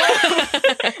every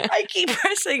day. I keep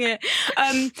pressing it.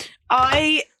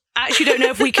 I actually don't know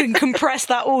if we can compress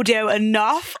that audio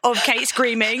enough of Kate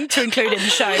screaming to include it in the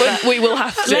show. But We will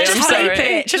have to. let's I'm hope sorry.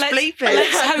 it. Just let's, bleep it.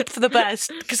 Let's hope for the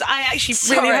best because I actually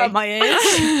really Sorry. hurt my ears.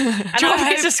 And Do you want I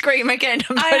me hope, to scream again?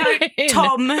 I hope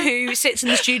Tom, who sits in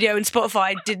the studio in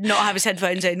Spotify, did not have his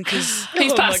headphones in because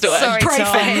He's passed away. Sorry, Pray for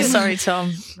Tom. him. Sorry,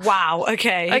 Tom. wow.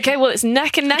 Okay. Okay, well it's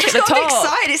neck and neck at the Got top.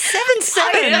 excited. It's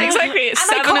 7-7. Yeah, exactly. It's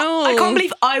And 7-all. I can't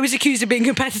believe I was accused of being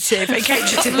competitive and Kate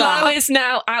just did Flo that. is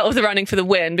now out of the running for the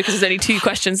win because there's only 2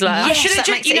 questions left. I Yes, should have that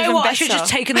just, makes you it know even what? I should have better.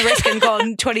 just taken the risk and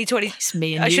gone 2020. It's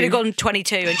me and I should you. have gone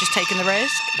 22 and just taken the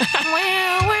risk.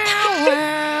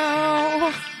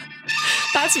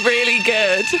 That's really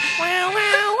good.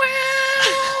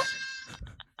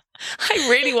 I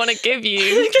really want to give you.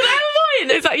 Can I have a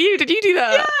point? Is that you? Did you do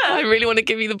that? Yeah. I really want to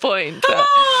give you the point. Come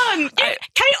on! Kate,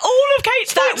 all of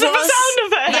Kate's points of the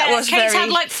sound effect. That was Kate's very- had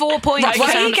like 4 points. Right, for why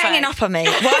are sound you ganging effects. up on me?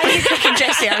 Why are you picking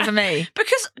Jessie over me?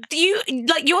 Because you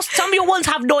like some of your ones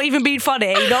have not even been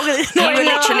funny. You were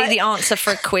literally the answer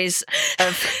for a quiz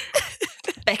of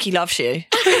Becky loves you.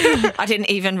 I didn't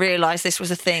even realise this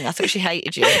was a thing. I thought she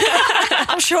hated you.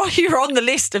 I'm sure you're on the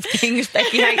list of things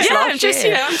Becky hates Yeah, last I'm just,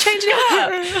 year. I'm changing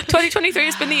it up. 2023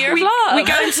 has been the year of love. we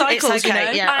go in cycles, It's okay, you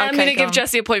know. yeah. I'm okay, going to go give on.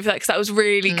 Jessie a point for that because that was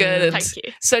really good. Thank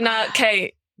you. So now,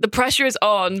 Kate, the pressure is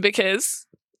on because,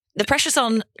 The pressure's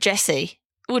on Jessie.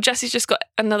 well, Jessie's just got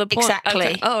another point. Exactly.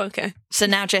 Okay. Oh, okay. So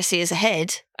now Jessie is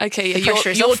ahead. Okay, The yeah, pressure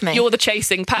is you're, off me. you're the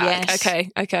chasing pack. Yes.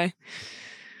 Okay.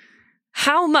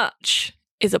 How much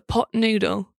is a pot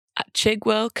noodle at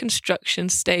Chigwell Construction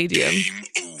Stadium?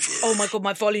 Game over. Oh my god,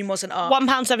 my volume wasn't up.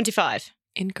 £1.75.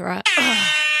 Incorrect.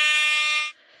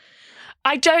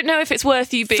 I don't know if it's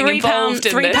worth you being £3 involved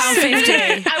in this.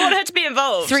 £3.50. I want her to be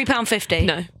involved. £3.50.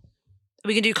 No,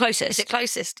 We can do closest. Is it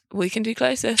closest? we can do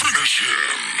closest. Finish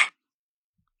him.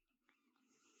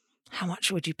 How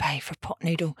much would you pay for a pot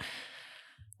noodle?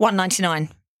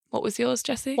 $1.99. What was yours,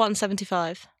 Jessie?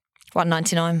 £1.75.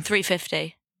 $1.99.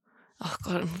 £3.50. Oh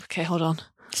God. Okay, hold on.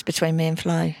 It's between me and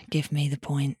Flo. Give me the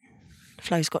point.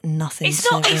 Flo's got nothing. It's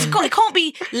to not. It's win. got. It can't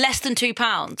be less than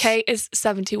 £2. Kate is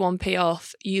 71p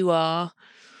off. You are.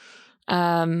 Do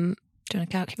you want a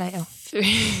calculator?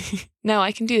 No,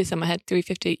 I can do this in my head.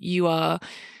 350. You are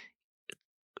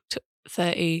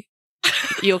 30.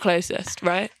 You're closest,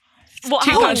 right? What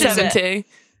how much is it? £2.70.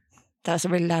 That was a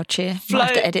really loud cheer. Might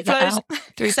have to edit that out.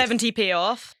 70p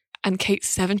off. And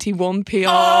Kate's 71p Oh,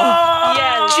 off.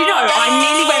 Yeah. Do you know, I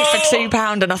nearly went for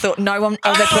 £2 and I thought no one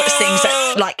ever puts things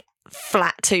at like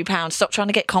flat £2. Stop trying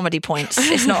to get comedy points.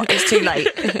 It's not, it's too late.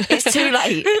 It's too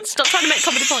late. Stop trying to make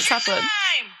comedy points happen.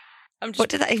 I'm just, What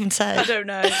did that even say? I don't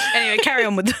know. Anyway, carry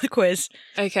on with the quiz.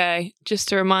 Okay, just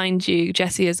to remind you,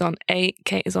 Jessie is on 8,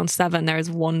 Kate is on 7. There is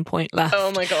 1 point left.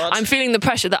 oh my God. I'm feeling the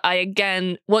pressure that I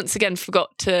once again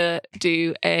forgot to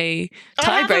do a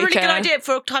I have a really good tiebreaker. idea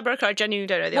for a tiebreaker. I genuinely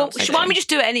don't know the Well, answer. why don't we just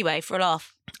do it anyway for a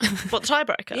laugh? What, the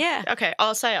tiebreaker? Yeah. Okay,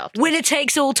 I'll say after. Winner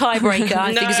takes all tiebreaker.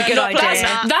 I think is a good not idea.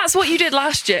 that. That's what you did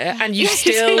last year, and you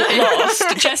still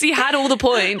lost. Jessie had all the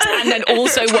points, and then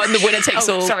also won the winner takes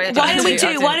all. sorry, I Why don't we I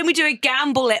do? Why don't we do a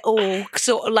gamble it all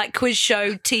sort of like quiz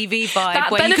show TV vibe?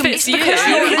 That where benefits you you.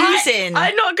 can, You're losing.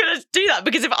 I'm not going to do that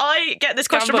because if I get this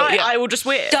question Gamble, right, yeah. I will just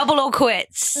win. double or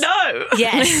quits. No.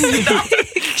 Yes.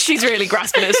 She's really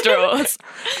grasping at straws.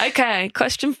 Okay,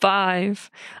 question 5.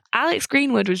 Alex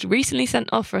Greenwood was recently sent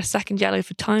off for a second yellow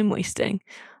for time wasting.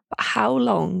 But how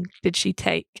long did she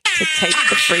take to take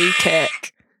the free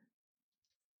kick?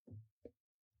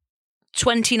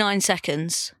 29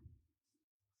 seconds.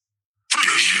 Game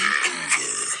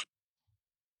over.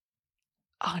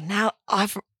 Oh, now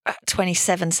I've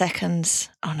 27 seconds.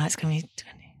 Oh no, it's going to be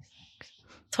 20.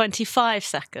 25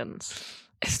 seconds.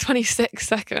 It's 26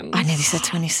 seconds. I nearly said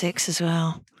 26 as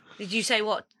well. Did you say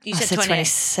what? You I said said 20.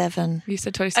 27. You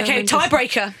said 27. Okay,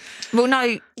 tiebreaker. Well,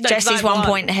 no, 'cause Jessie's I 1 won.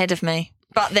 point ahead of me.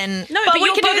 But then No, But but we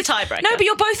you're can do both the tiebreaker. No, but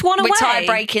you're both one away. we're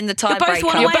tie-breaking the You're both one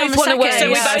tiebreaker. away. You're both on the one second. away. So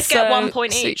we Yeah, both get so- 1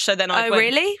 point each, so then I Oh, win.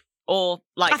 really? Or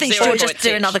like I think 0 she'll points just do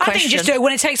each. another I think question. you just do a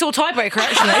winner takes all tiebreaker,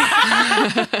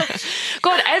 actually.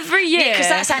 God, every year. Because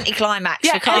that's anticlimax.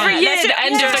 yeah, we can't. every year let's do- the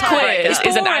end of the yeah. quiz It's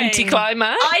is an boring.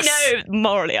 anticlimax. I know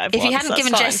morally I've If won, you hadn't so that's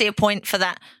given fine. Jessie a point for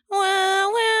that,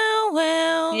 well,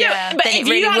 Yeah, But then if it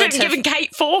really you would hadn't have. given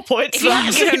Kate 4 points, If you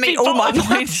hadn't given me all my points.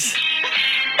 points.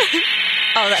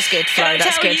 Oh, that's good, Flo. Can I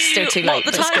That's tell good. you Still too what late.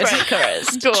 the That's good. tiebreaker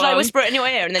is? Go Shall I on. whisper it in your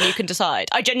ear and then you can decide?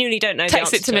 I genuinely don't know the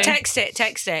Text answer it to me. Text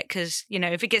it, because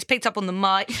if it gets picked up on the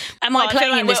mic, am Well, I I feel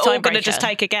playing like in this we're all going to tiebreaker? just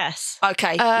take a guess.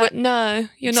 Okay. No,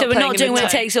 you're not. So we're playing not in doing the winner tie.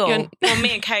 takes all. You're- Well,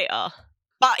 me and Kate are.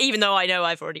 But even though I know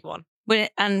I've already won.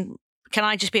 And can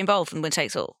I just be involved in winner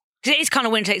takes all? Because it is kind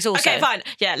of winner takes all. Okay, so. fine.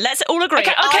 Yeah, let's all agree.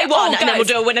 Okay, I won, oh, and then we'll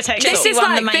guys. do a winner takes This all. is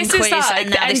won the like main this is quiz, like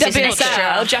and the now this is an NWSL.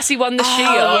 extra. Jessie won the shield,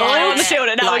 I won the shield,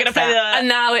 and now we're going to play the... and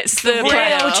now it's the Real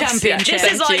playoffs. championship. This is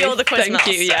Thank like you. you're the quiz Thank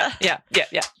you. master.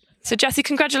 Yeah. So Jessie,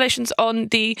 congratulations on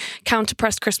the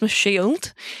counter-pressed Christmas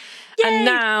shield. And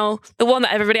now the one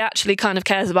that everybody actually kind of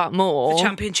cares about more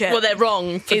Championship. Well, they're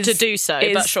wrong to do so,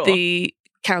 is but sure. the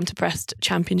counter-pressed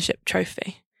championship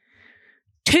trophy.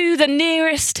 To the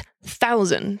nearest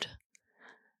 1,000.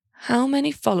 How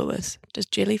many followers does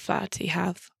Jilly Flaherty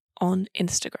have on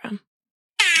Instagram?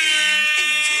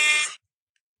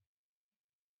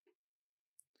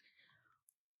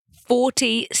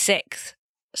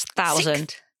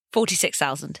 46,000.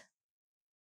 46,000.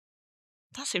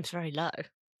 That seems very low.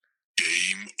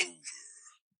 Game over.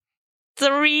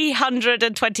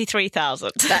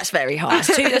 323,000. That's very high.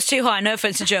 That's too high. No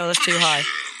offense to Joe, that's too high.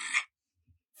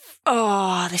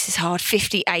 Oh, this is hard.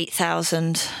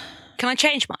 58,000. Can I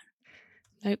change mine?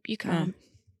 Nope, you can't.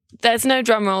 There's no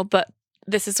drum roll, but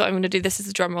this is what I'm going to do. This is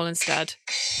the drum roll instead.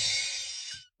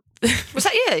 Was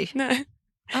that you? No.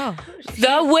 Oh.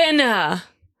 The winner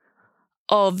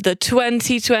of the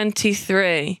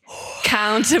 2023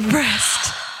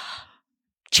 counter-pressed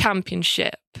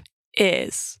championship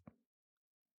is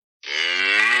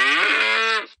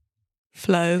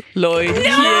Flo Lloyd Hughes.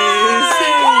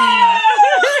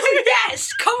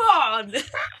 Yes, come on.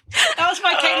 That was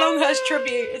my Kate Longhurst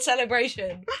tribute and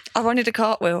celebration. I wanted a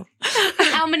cartwheel.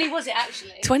 How many was it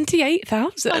actually?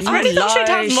 28,000. I really thought she'd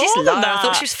have She's more low. than I that.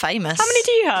 thought she was famous. How many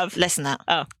do you have? Less than that.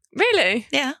 Really?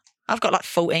 Yeah. I've got like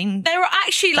 14. There were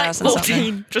actually like 1,000 something.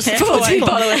 14. Just Yeah, 14 14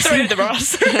 followers. Three of them are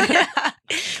us.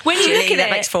 when you look Julie, at that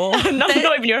it, makes 4. not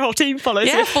even your whole team follows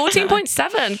Yeah, it.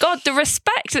 14.7. God, the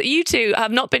respect that you two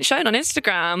have not been shown on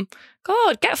Instagram.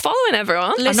 God, get following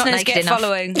everyone. listeners naked get enough.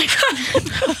 following.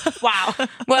 Wow.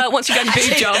 Well, once you go to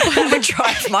boob job. I'm going to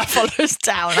drive my followers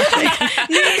down, I think.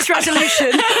 New Year's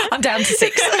resolution. I'm down to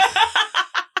 6.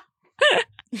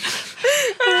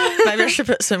 Maybe I should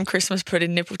put some Christmas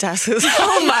pudding nipple tassels.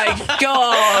 Oh my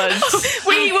God.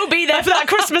 We will be there for that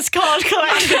Christmas card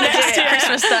collection next year.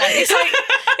 Christmas Day.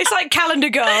 It's like Calendar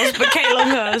Girls, but Kate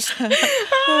Longhurst.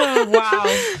 Oh,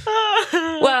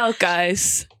 wow. Well,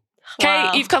 guys,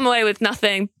 Wow. Kate, you've come away with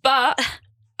nothing, but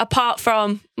apart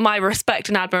from my respect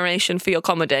and admiration for your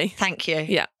comedy. Thank you.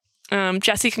 Yeah.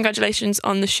 Jessie, congratulations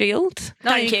on the shield.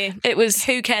 Thank you. It was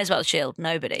Who cares about the Shield?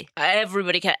 Nobody.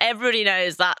 Everybody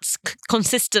knows that's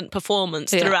consistent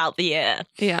performance Yeah. throughout the year.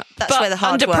 yeah. That's But where the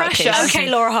hard under work pressure, is. Okay,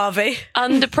 Laura Harvey.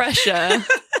 under pressure,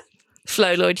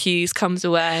 Flo Lloyd Hughes comes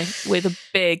away with a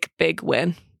big, big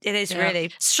win. It is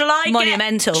really Shall I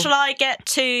monumental. Shall I get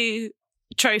 2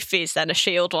 trophies then? A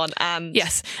shield one and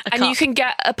Yes, A and cup. you can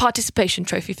get a participation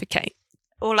trophy for Kate.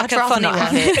 or like I'd a rather funny not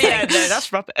have one. it. Yeah, no,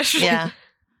 that's rubbish. Yeah.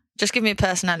 Just give me a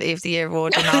Personality of the Year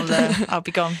award and I'll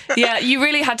be gone. Yeah, you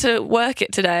really had to work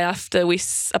it today after we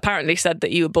apparently said that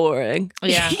you were boring.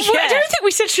 Yeah. Well, I don't think we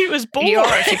said she was boring. You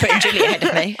are if you're putting Julie ahead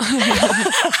of me.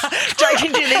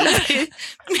 Joking, Julie.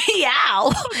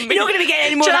 Meow. You're not going to be getting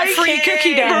any more of that free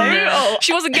cookie dough. Brutal.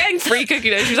 She wasn't getting free cookie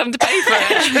dough, she was having to pay for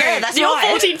it. Yeah, that's Your right.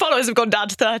 14 followers have gone down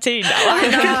to 13 now. I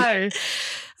know.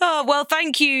 Oh, well,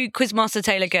 thank you, Quizmaster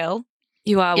Taylor Gill.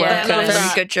 You are Yeah, welcome.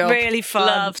 very good job. Really fun.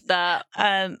 Love that.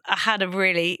 I had a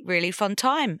really, really fun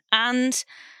time. And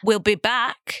we'll be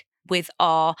back with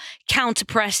our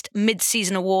counter-pressed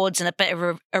mid-season awards and a bit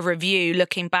of a review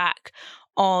looking back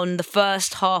on the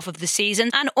first half of the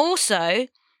season. And also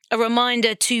a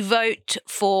reminder to vote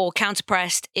for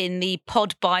Counterpressed in the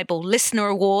Pod Bible Listener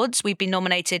Awards. We've been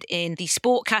nominated in the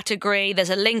sport category. There's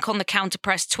a link on the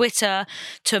Counterpressed Twitter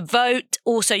to vote.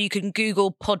 Also, you can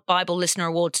Google Pod Bible Listener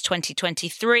Awards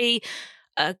 2023.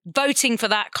 Voting for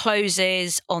that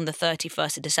closes on the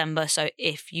 31st of December. So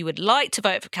if you would like to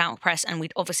vote for Counterpress, and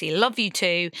we'd obviously love you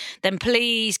to, then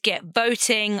please get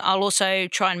voting. I'll also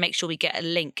try and make sure we get a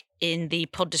link in the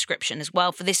pod description as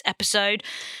well for this episode.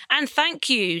 And thank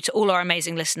you to all our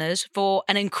amazing listeners for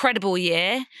an incredible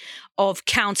year of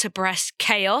Counterpress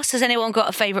chaos. Has anyone got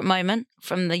a favourite moment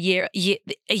from the year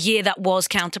a year that was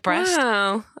Counterpressed?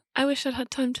 Wow. I wish I'd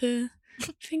had time to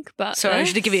think about Sorry, I this.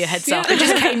 should have given you a heads up. Yeah. It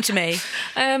just came to me.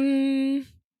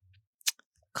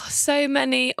 God, so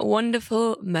many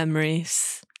wonderful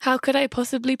memories. How could I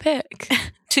possibly pick?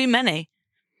 Too many.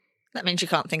 That means you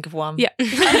can't think of one. Yeah.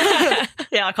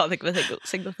 Yeah, I can't think of a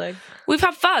single thing. We've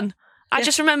had fun. I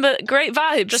just remember great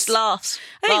vibes. Just laughs.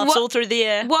 I think Laughs all through the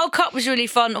year. World Cup was really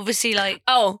fun. Obviously, like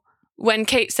Oh, when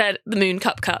Kate said the Moon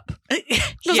Cup. Was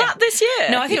Yeah. that this year?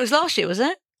 No, I think it was last year. Was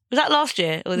it? Was that last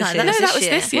year or this No, year? that was No, this that was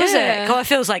year. this year. Was it? God, it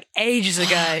feels like ages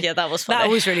ago. Yeah, that was funny. That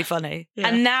was really funny. Yeah.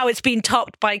 And now it's been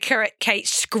topped by Kate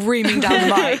screaming down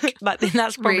the mic. Like,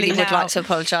 that's probably Really would now. like to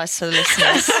apologise to the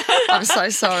listeners. I'm so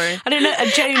sorry. I don't know.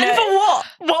 Jenny, And for what?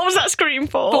 What was that scream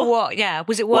for? for what? Yeah.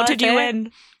 Was it worth What did you it?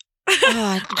 win?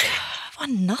 Oh, I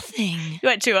won nothing. You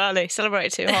went too early.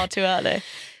 Celebrated too hard too early.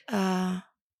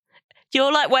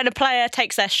 You're like when a player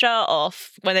takes their shirt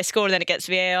off when they score and then it gets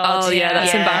VAR. Oh, yeah,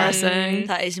 that's Yeah. embarrassing.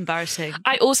 That is embarrassing.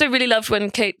 I also really loved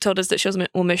when Kate told us that she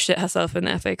almost shit herself in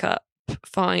the FA Cup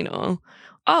final.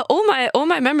 Oh, all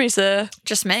my memories are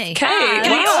Just me. Kate. Ah,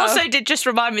 Kate wow. also did just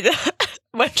remind me that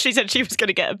when she said she was going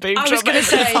to get a boob I job. was going to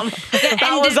say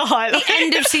that was a highlight. the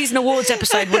end of season awards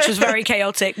episode, which was very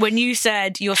chaotic, when you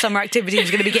said your summer activity was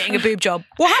going to be getting a boob job.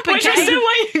 What happened, Which I'm Kate? still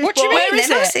waiting What do you for. mean? Where is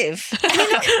They're it?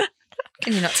 massive.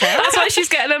 Can you not tell? That's why she's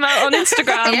getting them out on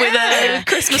Instagram with Yeah.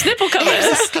 Christmas nipple covers.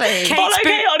 Exactly. Kate- Follow Kate's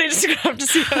Kate on Instagram to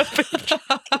see her boob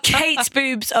job. Kate's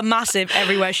boobs are massive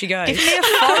everywhere she goes. Give me a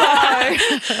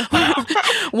follow.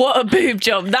 What a boob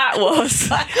job that was,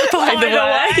 by the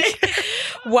way.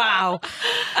 Wow.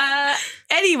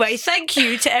 Anyway, thank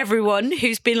you to everyone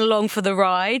who's been along for the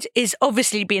ride. It's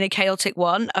obviously been a chaotic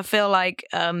one. I feel like,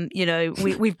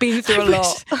 we've been through a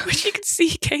lot. I wish you could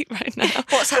see Kate right now.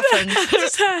 What's happened?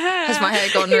 Just her hair. Has my hair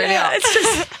gone really up? It's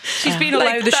just, She's been all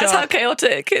over the that's how shop.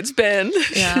 chaotic it's been.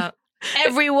 Yeah.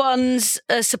 Everyone's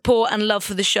support and love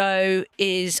for the show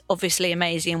is obviously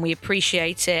amazing and we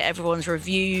appreciate it. Everyone's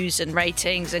reviews and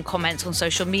ratings and comments on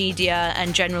social media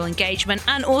and general engagement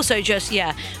and also just,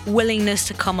 willingness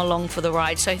to come along for the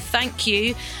ride. So thank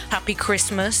you. Happy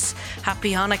Christmas,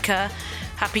 happy Hanukkah,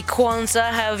 happy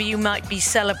Kwanzaa, however you might be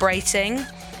celebrating.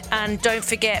 And don't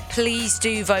forget, please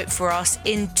do vote for us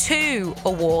in 2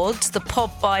 awards, the Pod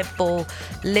Bible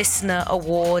Listener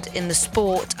Award in the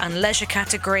Sport and Leisure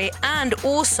category, and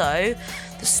also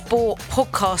the Sport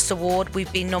Podcast Award.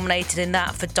 We've been nominated in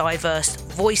that for diverse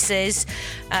voices.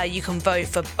 You can vote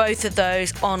for both of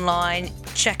those online.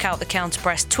 Check out the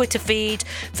Counterpress Twitter feed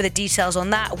for the details on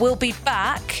that. We'll be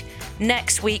back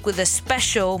next week with a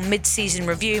special mid-season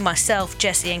review, myself,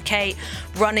 Jessie and Kate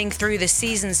running through the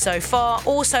season so far,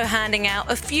 also handing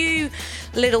out a few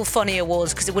little funny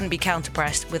awards because it wouldn't be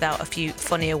Counterpressed without a few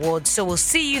funny awards. So we'll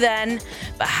see you then,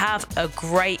 but have a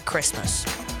great Christmas.